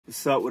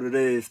What's up? What it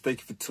is?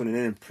 Thank you for tuning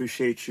in.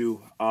 Appreciate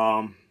you.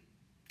 I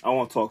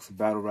want to talk some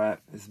battle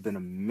rap. It's been a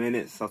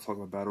minute since I talked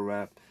about battle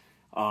rap.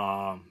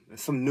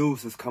 Some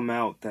news has come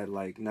out that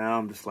like now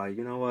I'm just like,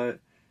 you know what?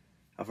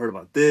 I've heard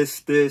about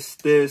this.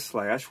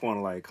 Like I just want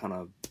to like kind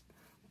of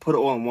put it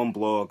all in one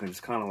blog and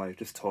just kind of like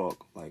just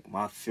talk like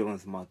my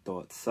feelings and my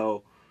thoughts.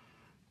 So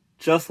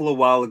just a little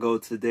while ago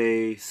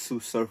today,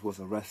 Tsu Surf was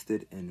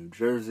arrested in New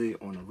Jersey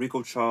on a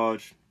Rico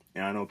charge,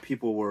 and I know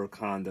people were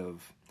kind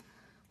of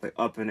like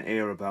up in the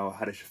air about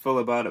how they should feel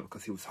about it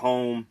because he was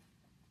home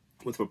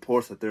with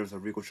reports that there's a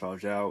Rico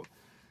charge out.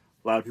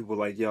 A lot of people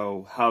were like,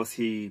 yo, how's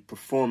he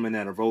performing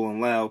at a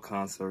Rolling Loud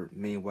concert?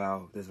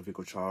 Meanwhile, there's a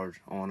Rico charge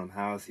on him.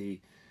 How's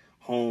he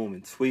home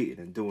and tweeting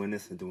and doing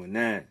this and doing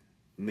that?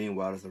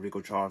 Meanwhile, there's a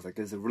Rico charge. Like,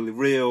 is it really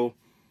real?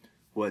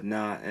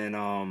 Whatnot.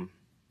 And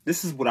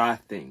this is what I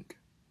think.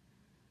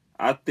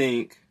 So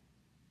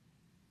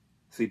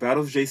he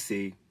battles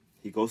JC.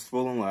 He goes to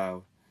Rolling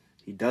Loud.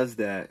 He does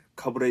that. A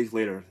couple days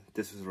later,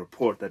 this is a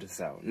report that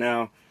is out.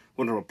 Now,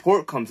 when the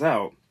report comes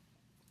out,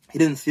 he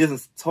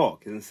doesn't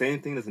talk. He doesn't say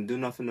anything. Doesn't do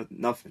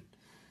nothing.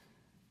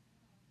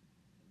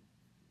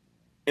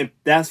 And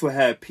that's what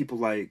had people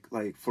like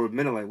for a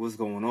minute like, what's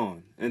going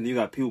on? And you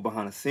got people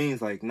behind the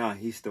scenes like, nah,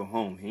 he's still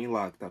home. He ain't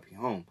locked up. He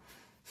home.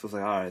 So it's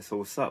like, all right. So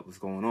what's up? What's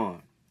going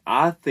on?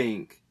 I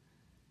think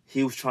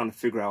he was trying to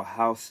figure out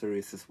how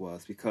serious this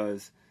was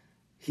because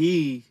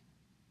Tsu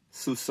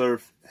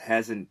Surf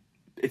hasn't.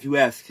 If you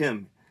ask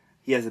him,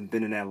 he hasn't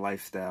been in that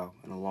lifestyle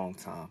in a long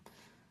time.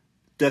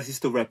 Does he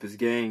still rep his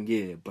gang?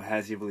 Yeah, but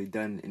has he really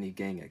done any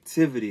gang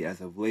activity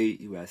as of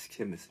late? You ask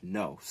him, it's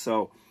no.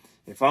 So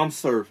if I'm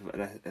Surf,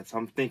 if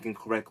I'm thinking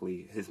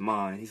correctly, his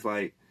mind, he's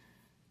like,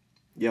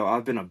 yo,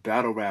 I've been a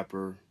battle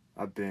rapper.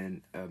 I've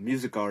been a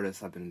music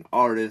artist. I've been an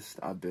artist.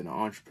 I've been an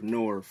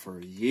entrepreneur for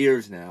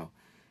years now.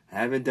 I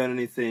haven't done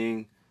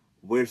anything.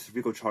 Where's the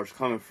Rico charge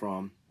coming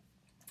from?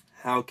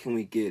 How can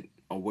we get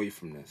away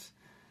from this?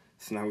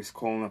 So now he's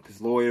calling up his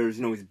lawyers.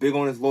 You know, he's big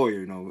on his lawyer.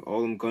 You know,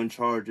 all them gun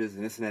charges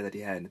and this and that he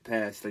had in the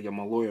past. He's like, yo,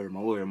 my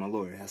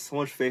lawyer. He has so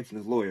much faith in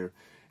his lawyer.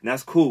 And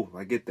that's cool.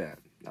 I get that.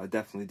 I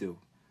definitely do.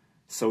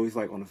 So he's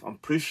like, I'm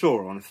pretty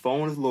sure, on the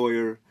phone with his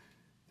lawyer,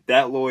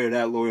 that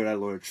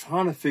lawyer,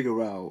 trying to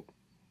figure out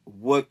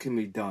what can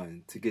be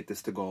done to get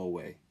this to go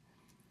away.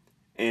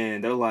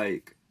 And they're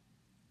like,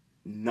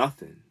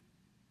 nothing.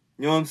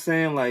 You know what I'm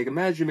saying? Like,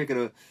 imagine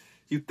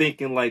you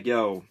thinking like,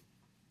 yo,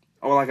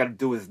 all I got to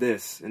do is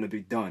this, and it'll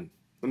be done.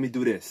 Let me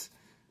do this.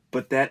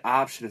 But that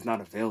option is not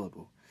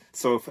available.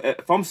 So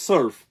if I'm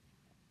Surf,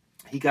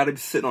 he got to be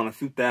sitting on a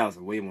few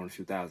thousand, way more than a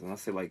few thousand.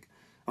 Let's say like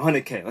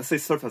 100K. Let's say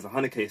Surf has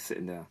 100K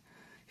sitting down.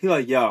 He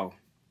like, yo,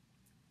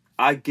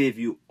 I give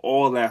you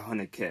all that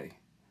 100K.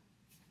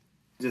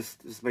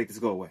 Just make this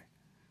go away.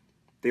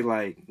 They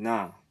like,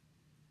 nah.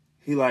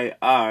 He like,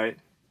 all right,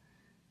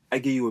 I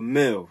give you $1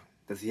 million.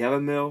 Does he have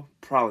 $1 million?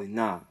 Probably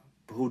not.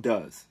 But who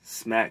does?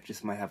 Smack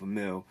just might have $1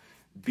 million.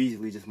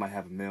 Beasley just might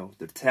have $1 million.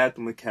 They've tapped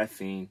him with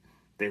caffeine.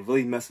 They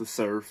really mess with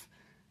Surf.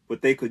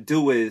 What they could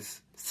do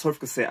is, Surf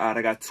could say, all right,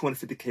 I got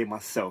 250K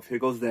myself. Here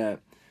goes that.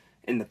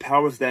 And the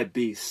powers that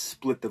be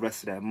split the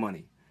rest of that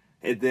money.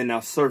 And then now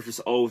Surf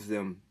just owes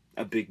them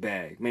a big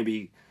bag.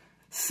 Maybe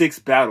 6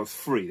 battles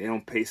free. They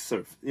don't pay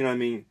Surf. You know what I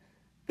mean?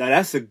 Now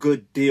that's a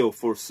good deal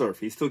for Surf.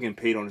 He's still getting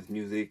paid on his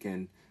music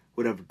and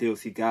whatever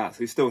deals he got. So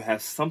he still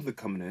has something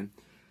coming in.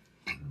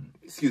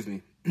 Excuse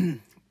me. And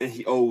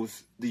he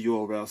owes the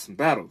URL some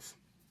battles.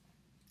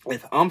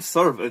 If I'm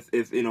Surf,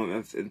 if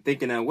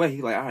thinking that way,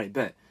 he like, all right,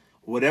 bet.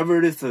 Whatever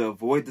it is to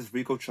avoid this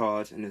Rico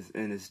charge and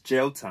his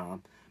jail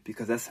time,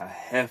 because that's a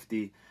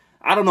hefty.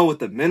 I don't know what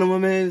the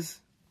minimum is,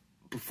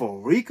 but for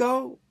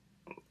Rico,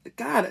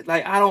 God,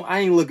 like I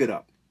ain't look it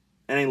up.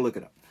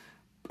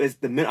 It's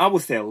I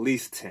would say at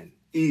least 10,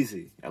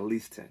 easy, at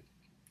least 10,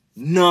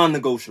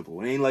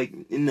 non-negotiable. It ain't like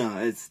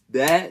it's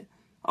that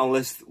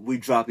unless we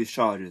drop these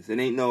charges. It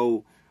ain't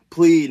no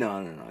plea,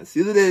 no. It's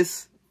either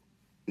this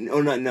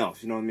or nothing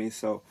else, you know what I mean?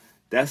 So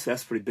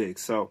that's pretty big.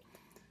 So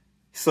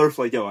Surf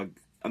like, yo,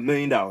 $1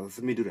 million,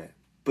 let me do that.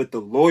 But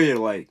the lawyer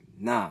like,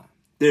 nah,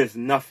 there's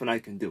nothing I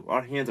can do.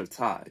 Our hands are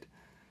tied.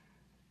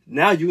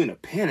 Now you in a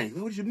panic.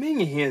 What do you mean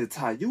your hands are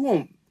tied? You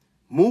won't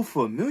move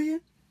for $1 million?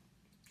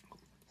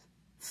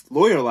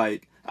 Lawyer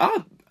like,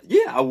 I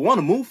want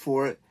to move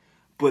for it,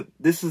 but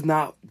this is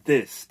not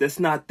this. That's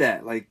not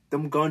that. Like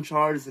them gun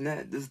charges and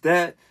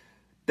that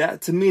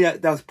to me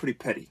that was pretty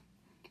petty.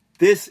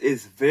 This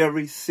is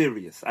very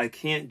serious. I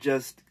can't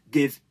just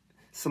give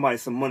somebody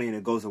some money and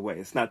it goes away.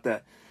 It's not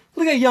that.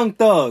 Look at Young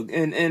Thug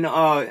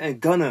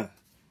and Gunna.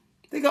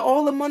 They got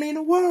all the money in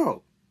the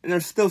world and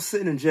they're still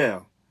sitting in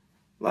jail.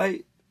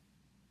 Like,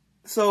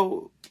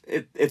 so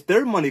if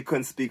their money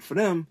couldn't speak for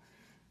them,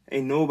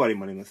 ain't nobody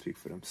money gonna speak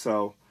for them.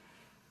 So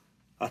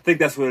I think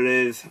that's what it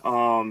is.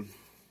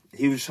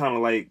 He was trying to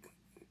like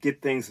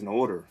get things in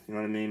order. You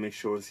know what I mean? Make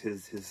sure it's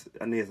his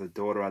I think he has a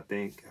daughter, I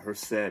think, her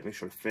set, make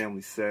sure the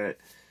family's set.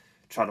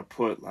 Try to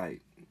put like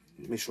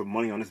make sure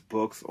money on his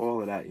books, all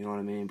of that, you know what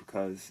I mean?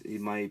 Because he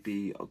might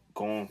be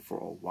gone for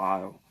a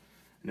while.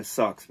 And it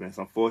sucks, man. It's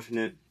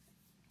unfortunate.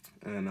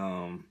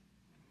 And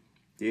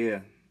yeah,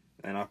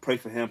 and I pray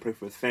for him, pray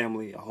for his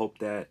family. I hope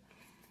that,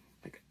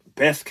 like,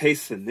 best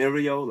case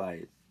scenario,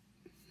 like,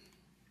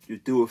 you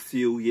do a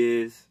few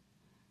years,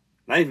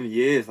 not even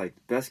years, like,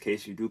 best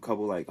case, you do a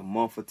couple, like, a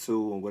month or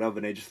two or whatever,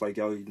 and they just like,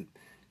 yo,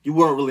 you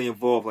weren't really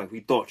involved like we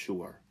thought you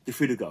were. You're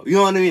free to go. You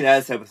know what I mean?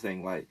 That type of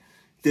thing. Like,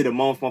 did a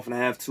month and a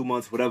half, 2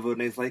 months, whatever,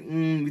 and they's like,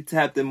 we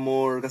tapped in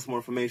more, got some more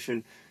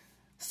information.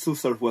 Tsu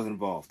Surf wasn't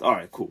involved. All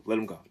right, cool. Let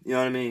him go. You know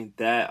what I mean?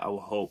 That I will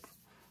hope.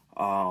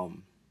 But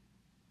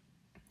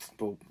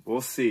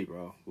we'll see,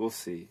 bro. We'll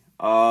see.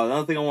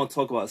 Another thing I want to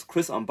talk about is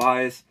Chris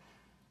Unbias.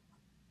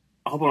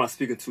 I hope I'm not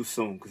speaking too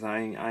soon, because I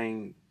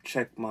ain't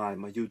checked my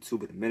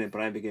YouTube in a minute,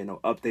 but I ain't been getting no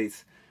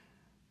updates.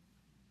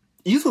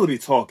 You supposed to be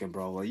talking,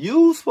 bro. Like,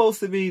 you supposed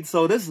to be.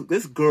 So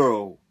this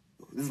girl,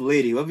 this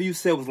lady, whoever you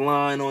said was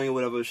lying on you,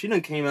 whatever, she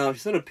done came out,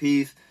 she said a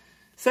piece,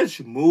 said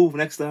you moved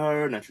next to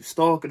her, and that you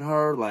stalking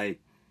her. Like,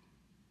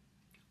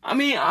 I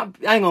mean, I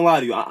ain't gonna lie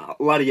to you, a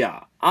lot of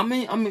y'all. I'm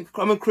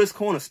in Chris'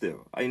 corner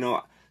still. You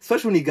know,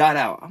 especially when he got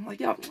out. I'm like,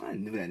 yo, I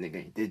knew that nigga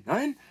ain't did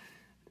nothing.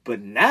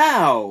 But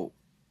now,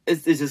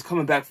 it's just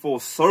coming back full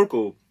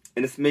circle,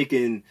 and it's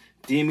making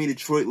DME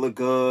Detroit look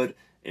good,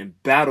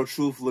 and Battle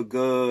Truth look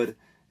good,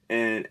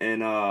 and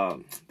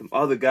the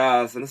other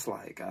guys, and it's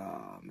like,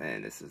 oh,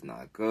 man, this is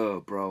not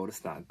good, bro.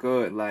 This not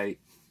good. Like,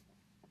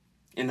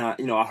 and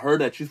I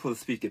heard that you're supposed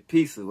to speak at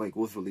peace, like,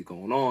 what's really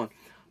going on,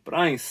 but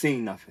I ain't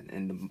seen nothing.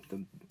 And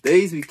the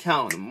days we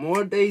count, the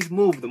more days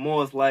move, the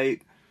more it's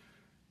like,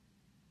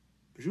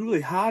 is you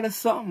really hot or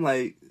something?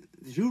 Like,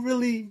 did you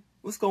really,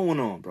 what's going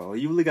on, bro?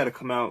 You really got to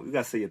come out, you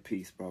got to say your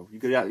piece, bro. You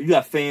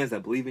got fans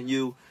that believe in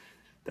you,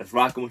 that's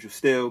rocking with you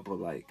still, but,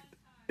 like,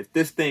 if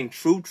this thing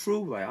true,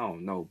 like, I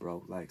don't know,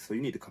 bro. Like, so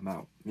you need to come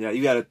out. Yeah,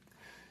 you gotta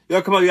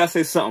come out, you gotta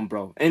say something,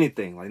 bro.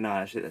 Anything. Like,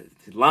 nah, shit,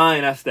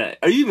 lying, that's that.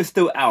 Are you even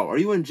still out? Are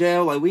you in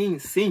jail? Like, we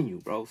ain't seen you,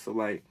 bro. So,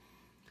 like,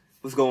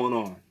 what's going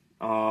on?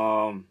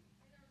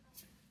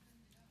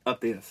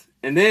 Updates.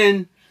 And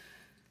then,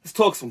 let's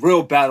talk some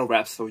real battle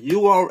rap. So,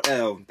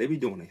 URL, they be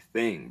doing their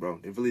thing, bro.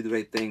 They really do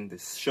their thing.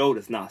 This show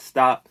does not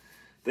stop.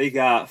 They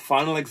got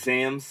final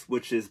exams,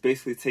 which is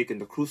basically taking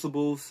the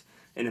crucibles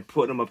and then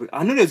putting them up.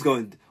 I knew they was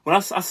going, when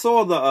I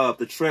saw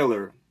the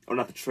trailer, or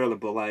not the trailer,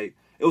 but, like,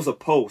 it was a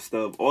post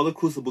of all the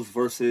crucibles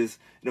versus,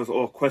 and it was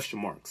all question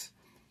marks.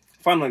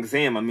 Final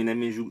exam, I mean, that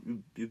means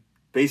you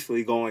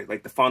basically going,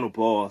 like, the final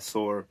boss,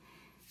 or,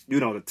 you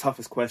know, the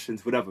toughest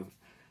questions, whatever.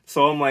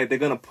 So I'm like, they're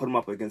going to put them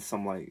up against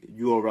some, like,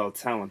 URL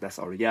talent that's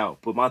already out.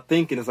 But my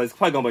thinking is, like, it's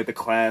probably going to be like the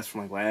class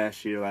from, like,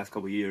 last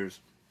couple of years.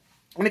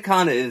 And it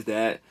kind of is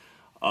that.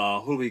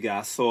 Who do we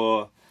got?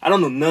 I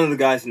don't know none of the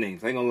guys'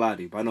 names. I ain't gonna lie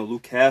to you, but I know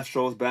Luke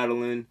Castro's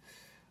battling.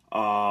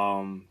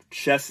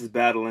 Chess is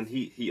battling.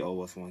 He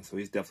owes us one, so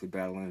he's definitely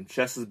battling.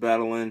 Chess is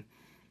battling.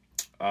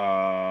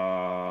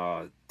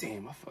 Damn,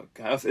 I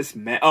forgot. It's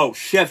mad. Oh,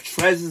 Chef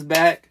Trez is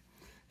back.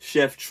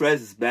 Chef Trez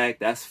is back.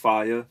 That's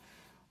fire.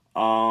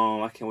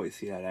 I can't wait to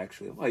see that,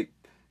 actually. Like,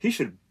 he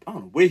should, I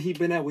don't know where he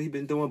been at, what he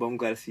been doing, but I'm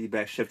glad to see he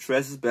back. Chef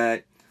Trez is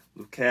back.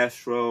 Luke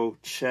Castro,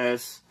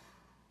 Chess.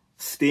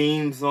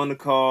 Steam's on the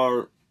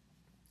card.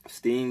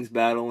 Steam's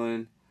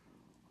battling.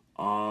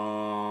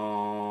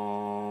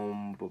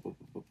 God,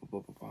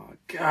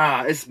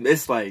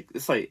 it's like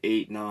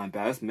 8, 9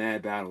 battles. It's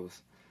mad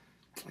battles.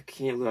 I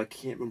can't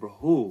remember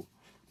who,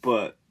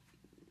 but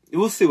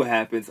we'll see what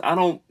happens. I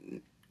don't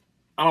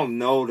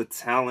know the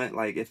talent,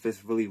 like, if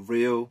it's really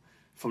real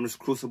from this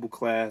Crucible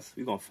class.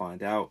 We're gonna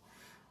find out.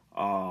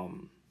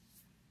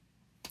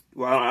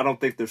 Well, I don't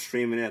think they're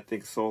streaming it. I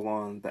think it's all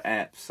on the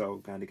app, so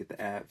gotta get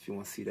the app if you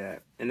want to see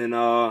that. And then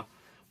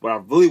what I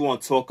really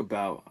want to talk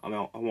about, I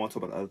mean, I want to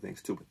talk about other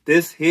things too, but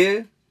this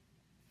here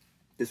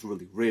is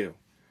really real.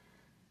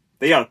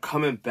 They are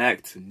coming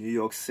back to New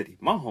York City,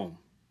 my home.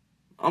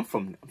 I'm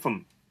from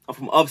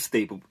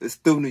upstate, but it's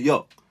still New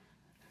York. I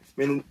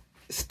mean,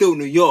 it's still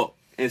New York,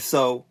 and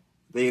so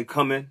they are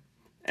coming,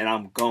 and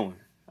I'm going.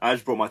 I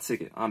just bought my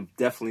ticket. I'm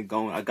definitely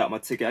going. I got my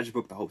ticket. I just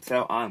booked the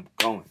hotel. I'm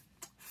going.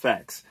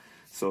 Facts.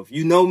 So if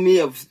you know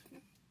me,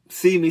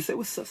 see me, say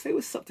what's up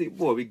to your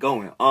boy. We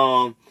going.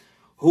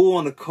 Who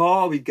on the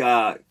call? We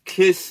got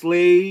Kiss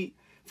Slade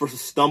versus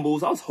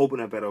Stumbles. I was hoping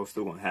that battle was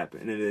still gonna happen,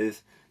 and it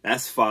is.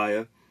 That's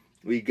fire.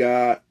 We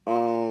got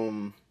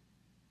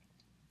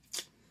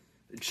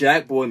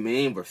Jack Boy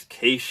Maine versus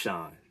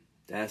K-Shine.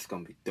 That's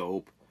gonna be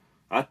dope.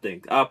 I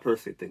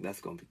personally think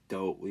that's gonna be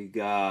dope. We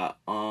got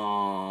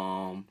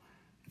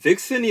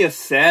Vixen the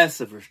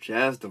Assassin versus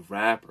Jazz the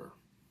Rapper.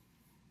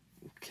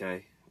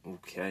 Okay.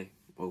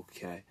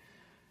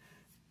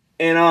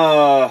 And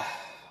I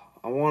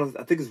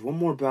think there's one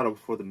more battle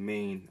before the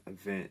main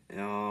event.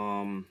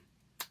 I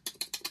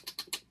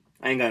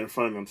ain't got it in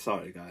front of me. I'm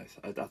sorry, guys.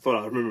 I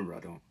thought I remember. I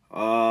don't.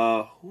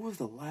 Who was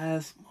the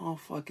last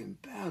motherfucking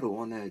battle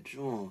on that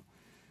joint?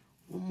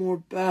 One more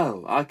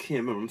battle. I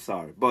can't remember. I'm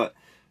sorry. But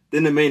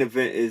then the main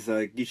event is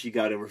Geechee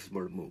Gotti versus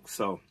Murder Mook.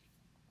 So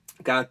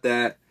got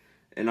that,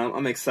 and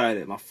I'm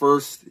excited. My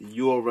first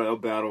URL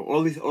battle, or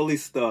at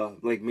least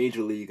like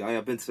Major League.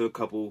 I've been to a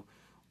couple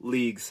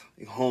leagues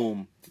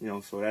home, you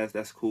know, so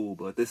that's cool.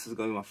 But this is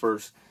gonna be my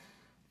first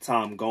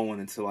time going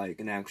into like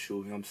an actual,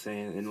 you know what I'm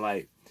saying? And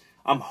like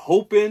I'm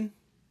hoping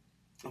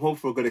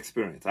for a good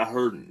experience. I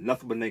heard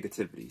nothing but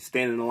negativity.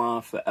 Standing in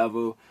line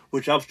forever,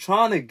 which I was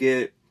trying to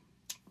get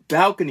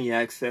balcony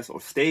access or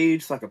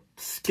stage so I could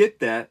skip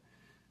that.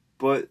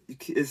 But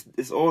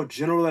it's all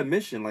general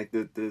admission, like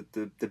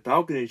the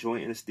balcony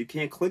joint, and you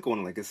can't click on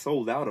it, like it's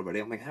sold out already.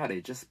 I'm like, how they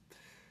just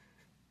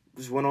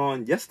went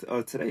on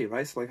today,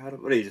 right? So like, how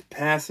are they just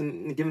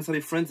passing and giving to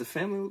their friends and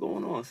family? What's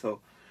going on? So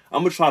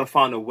I'm gonna try to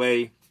find a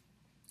way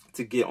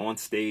to get on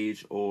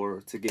stage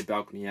or to get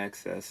balcony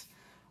access.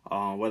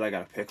 Whether I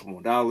gotta pay a couple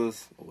more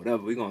dollars or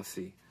whatever, we're gonna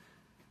see.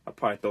 I'll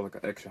probably throw like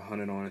an extra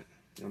 100 on it.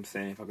 You know what I'm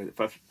saying?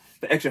 If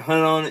the extra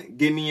 100 on it,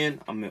 get me in,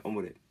 I'm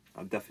with it.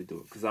 I'll definitely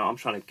do it because I'm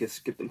trying to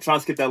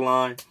skip that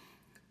line.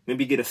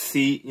 Maybe get a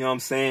seat. You know what I'm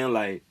saying?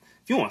 Like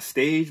if you on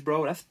stage,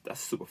 bro,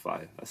 that's super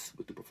fire. That's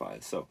super duper fire.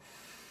 So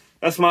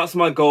that's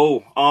my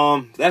goal.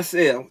 That's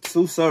it.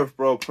 Tsu Surf,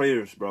 bro.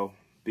 Prayers, bro.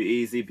 Be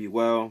easy, be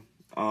well.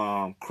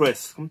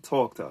 Chris, come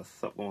talk to us.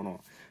 What's up going on?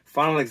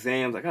 Final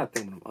exams. I gotta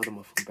think about them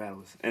other motherfucking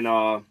battles, and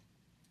I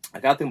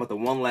gotta think about the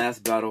one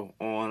last battle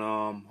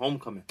on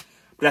homecoming.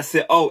 But that's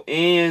it. Oh,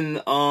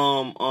 and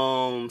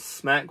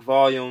Smack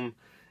Volume.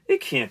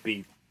 It can't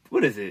be.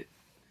 What is it?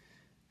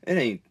 It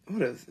ain't.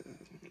 What is it?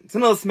 It's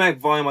another Smack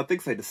Volume. I think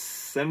it's like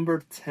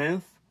December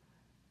 10th.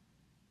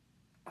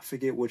 I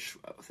forget which.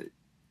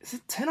 Is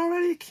it 10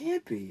 already? It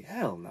can't be.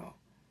 Hell no.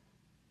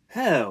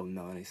 Hell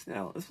no.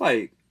 It's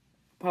like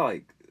probably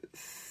like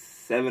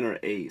 7 or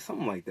 8,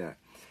 something like that.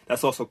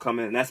 That's also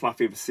coming, and that's my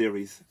favorite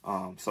series.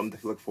 Something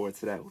to look forward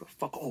to that. What the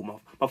fuck? Oh,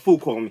 my food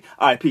calling me.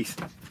 All right, peace.